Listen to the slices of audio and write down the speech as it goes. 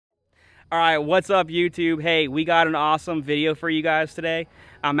All right, what's up YouTube? Hey, we got an awesome video for you guys today.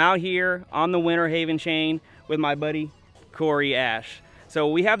 I'm out here on the Winter Haven chain with my buddy Corey Ash. So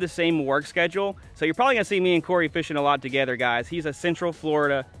we have the same work schedule, so you're probably gonna see me and Corey fishing a lot together, guys. He's a Central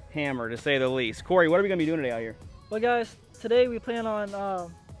Florida hammer, to say the least. Corey, what are we gonna be doing today out here? Well guys, today we plan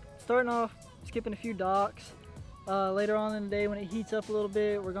on starting off skipping a few docks. Later on in the day when it heats up a little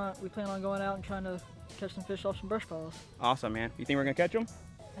bit, we plan on going out and trying to catch some fish off some brush piles. Awesome, man. You think we're gonna catch them?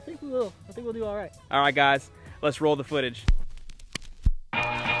 I think we will. I think we'll do all right. All right, guys, let's roll the footage.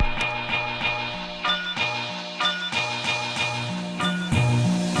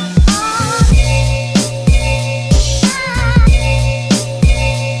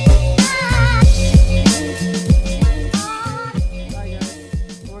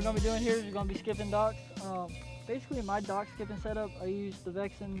 We're going to be skipping docks. Basically in my dock skipping setup, I use the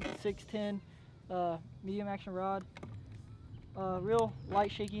Vexen 610 medium action rod, real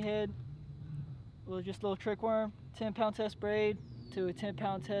light shaky head with just a little trick worm, 10-pound test braid to a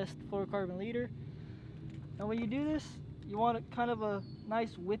 10-pound test fluorocarbon leader. And when you do this, you want kind of a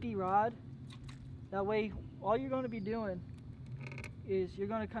nice whippy rod. That way all you're going to be doing is you're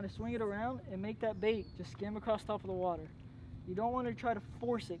going to kind of swing it around and make that bait just skim across the top of the water. You don't want to try to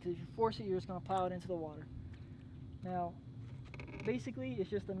force it, because if you force it, you're just going to plow it into the water. Now, basically, it's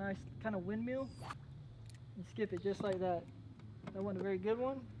just a nice kind of windmill. You skip it just like that. That wasn't a very good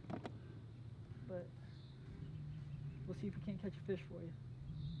one, but we'll see if we can't catch a fish for you.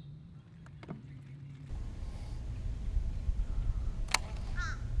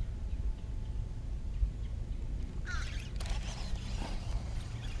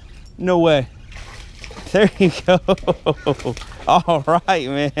 No way. There you go. All right,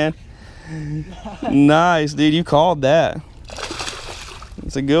 man. Nice, dude. You called that.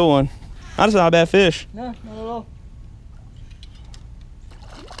 It's a good one. That's not a bad fish. No, not at all.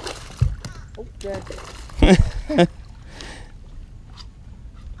 Oh, yeah.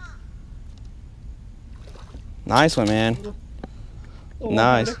 Nice one, man.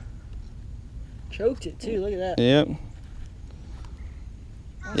 Nice. Choked it too. Look at that. Yep.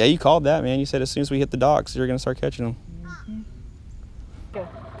 Yeah, you called that, man. You said as soon as we hit the docks, you're going to start catching them. Okay.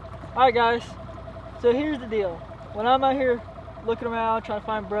 All right, guys. So here's the deal. When I'm out here looking around, trying to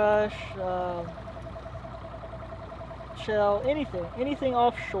find brush, shell, anything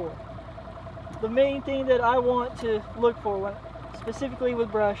offshore, the main thing that I want to look for, specifically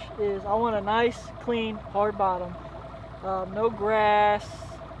with brush, is I want a nice, clean, hard bottom. No grass,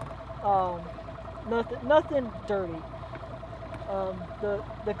 nothing dirty.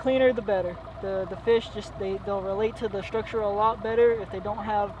 The cleaner the better. The fish just they'll relate to the structure a lot better if they don't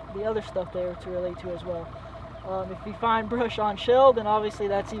have the other stuff there to relate to as well. If you find brush on shell, then obviously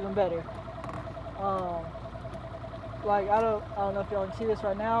that's even better. Like I don't know if y'all can see this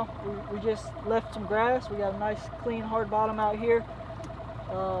right now. We just left some grass. We got a nice clean hard bottom out here.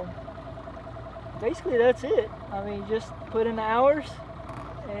 Basically that's it. I mean, just put in the hours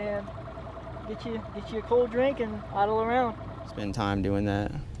and get you a cold drink and idle around. Spend time doing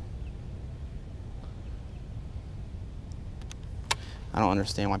that. I don't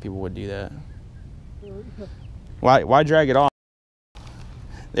understand why people would do that. Why drag it off?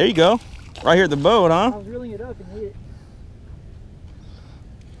 There you go. Right here at the boat, huh? I was reeling it up and hit it.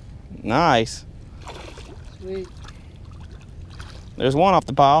 Nice. Sweet. There's one off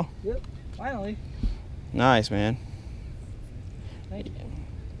the pile. Yep, finally. Nice, man. Thank you.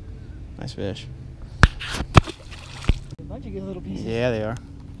 Nice fish. A bunch of good little pieces. Yeah, they are.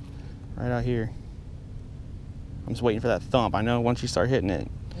 Right out here. I'm just waiting for that thump. I know once you start hitting it.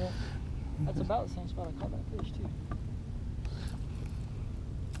 Yeah. That's about the same spot I caught that fish too.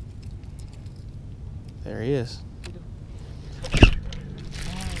 There he is.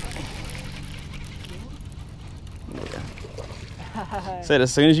 Yeah. Said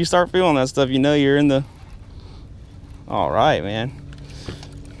as soon as you start feeling that stuff, you know you're in the... All right, man.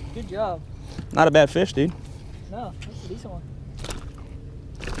 Good job. Not a bad fish, dude. No, that's a decent one.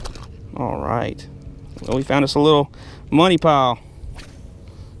 All right. Well, we found us a little money pile.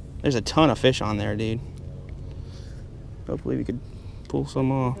 There's a ton of fish on there, dude. Hopefully we could pull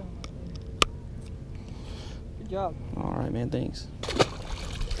some off. Good job. All right, man, thanks.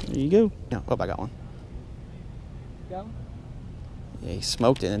 There you go. No, oh, I got one. Got one? Yeah, he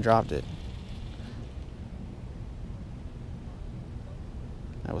smoked it and dropped it.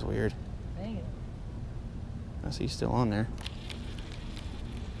 That was weird. Dang it. I see he's still on there.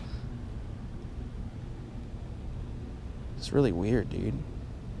 It's really weird, dude.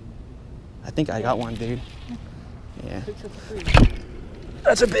 I think I got one, dude. Yeah.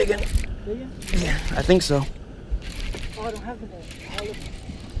 That's a big one. Big one? Yeah, I think so. Oh, I don't have the net.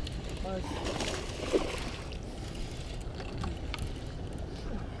 Nice.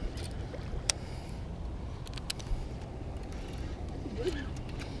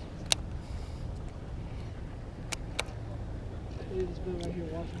 This boat right here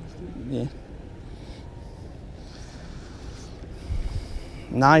watching this dude. Yeah.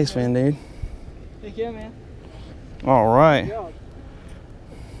 Nice, man, dude. Heck yeah, man. All right. Good job.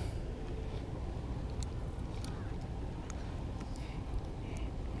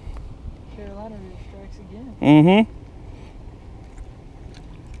 Carolina Rig strikes again. Mm-hmm.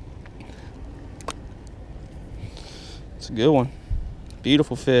 It's a good one.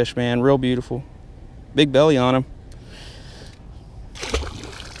 Beautiful fish, man. Real beautiful. Big belly on him.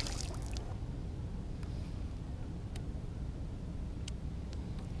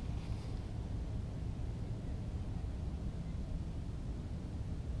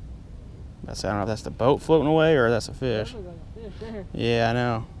 I don't know if that's the boat floating away or that's a fish. That looks like a fish there. Yeah, I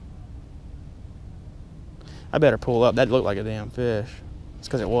know. I better pull up. That looked like a damn fish. It's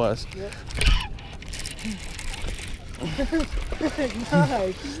because it was. Yep.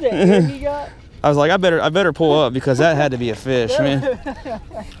 Nice. Is that egg you got? I was like, I better pull up because that had to be a fish, man.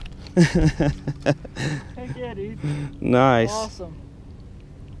 Heck yeah, dude. Nice. Awesome.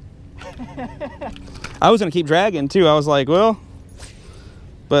 I was gonna keep dragging too. I was like, well,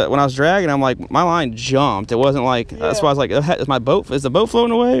 but when I was dragging, I'm like, my line jumped. It wasn't like, that's why I was like, is the boat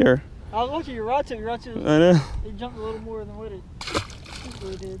floating away or? I was watching your rod tip. Your rod tip, I know. it jumped a little more than what it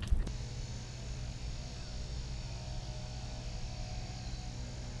usually did.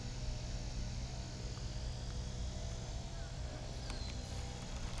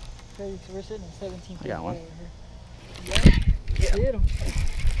 Okay, so we're sitting at 17 feet. I got one. Over here. Yeah. Hit him.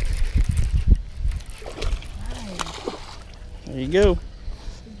 Nice. There you go.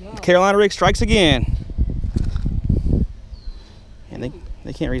 Good job. Carolina rig strikes again. And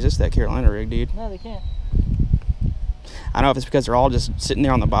they can't resist that Carolina rig, dude. No, they can't. I don't know if it's because they're all just sitting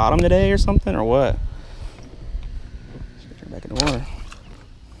there on the bottom today or something or what. Let's get her back in the water.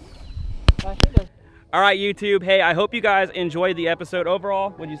 I think that's... All right, YouTube. Hey, I hope you guys enjoyed the episode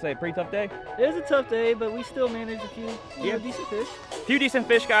overall. What'd you say? Pretty tough day? It was a tough day, but we still managed a few you know, decent fish. A few decent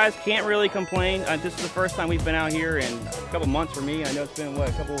fish, guys. Can't really complain. This is the first time we've been out here in a couple months for me. I know it's been, what,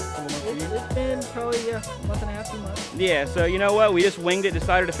 a couple months for you? It's been probably, yeah, a month and a half, 2 months. Yeah, so you know what? We just winged it,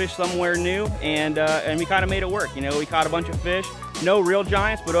 decided to fish somewhere new, and we kind of made it work. You know, we caught a bunch of fish. No real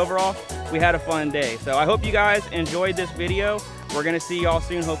giants, but overall, we had a fun day. So I hope you guys enjoyed this video. We're gonna see y'all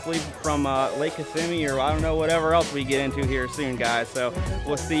soon, hopefully from Lake Kissimmee or I don't know, whatever else we get into here soon, guys. So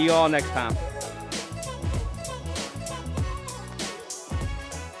we'll see you all next time.